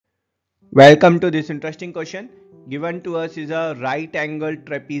Welcome to this interesting question. Given to us is a right angled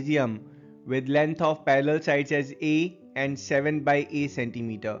trapezium with length of parallel sides as a and 7 by a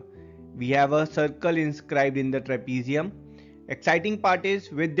centimeter. We have a circle inscribed in the trapezium. Exciting part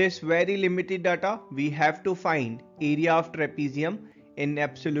is with this very limited data we have to find area of trapezium in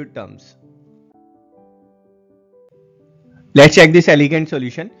absolute terms. Let's check this elegant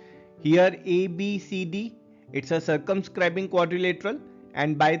solution. Here ABCD, it's a circumscribing quadrilateral,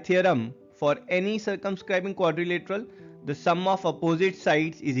 and by theorem for any circumscribing quadrilateral the sum of opposite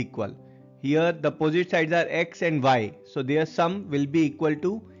sides is equal. Here the opposite sides are x and y, so their sum will be equal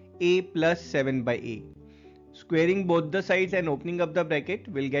to a plus 7 by a. Squaring both the sides and opening up the bracket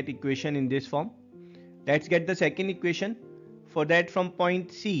will get equation in this form. Let's get the second equation. For that, from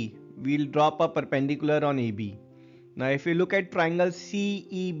point C we'll drop a perpendicular on AB. Now if we look at triangle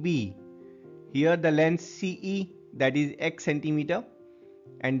CEB, here the length CE, that is x centimeter,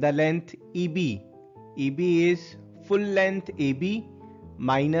 and the length EB is full length AB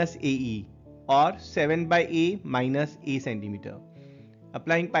minus AE, or 7 by A minus A centimeter.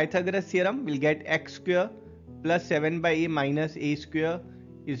 Applying Pythagoras theorem, we'll get x square plus 7 by A minus A square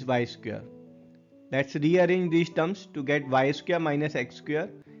is y square. Let's rearrange these terms to get y square minus x square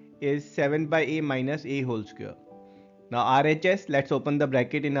is 7 by A minus A whole square. Now RHS, let's open the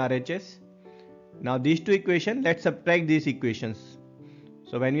bracket in RHS. Now these two equations, let's subtract these equations.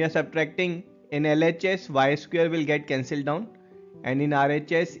 So when we are subtracting, in LHS y square will get cancelled down, and in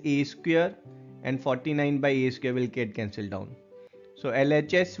RHS a square and 49 by a square will get cancelled down. So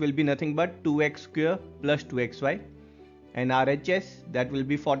LHS will be nothing but 2x square plus 2xy, and RHS, that will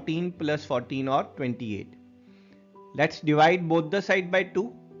be 14 plus 14 or 28. Let's divide both the side by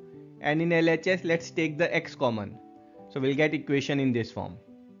 2, and in LHS let's take the x common. So we'll get equation in this form.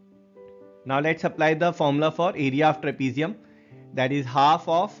 Now let's apply the formula for area of trapezium, that is half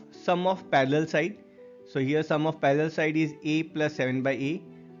of sum of parallel side. So here sum of parallel side is a plus 7 by a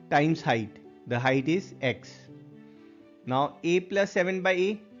times height. The height is x. Now a plus 7 by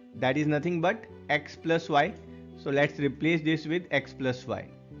a, that is nothing but x plus y. So let's replace this with x plus y.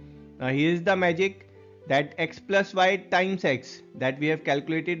 Now here is the magic, that x plus y times x that we have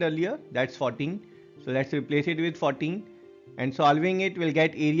calculated earlier, that's 14. So let's replace it with 14, and solving it will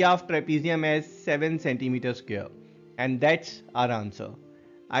get area of trapezium as 7 centimeter square, and that's our answer.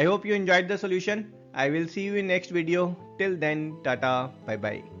 I hope you enjoyed the solution. I will see you in next video. Till then, tata, bye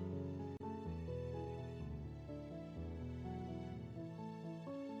bye.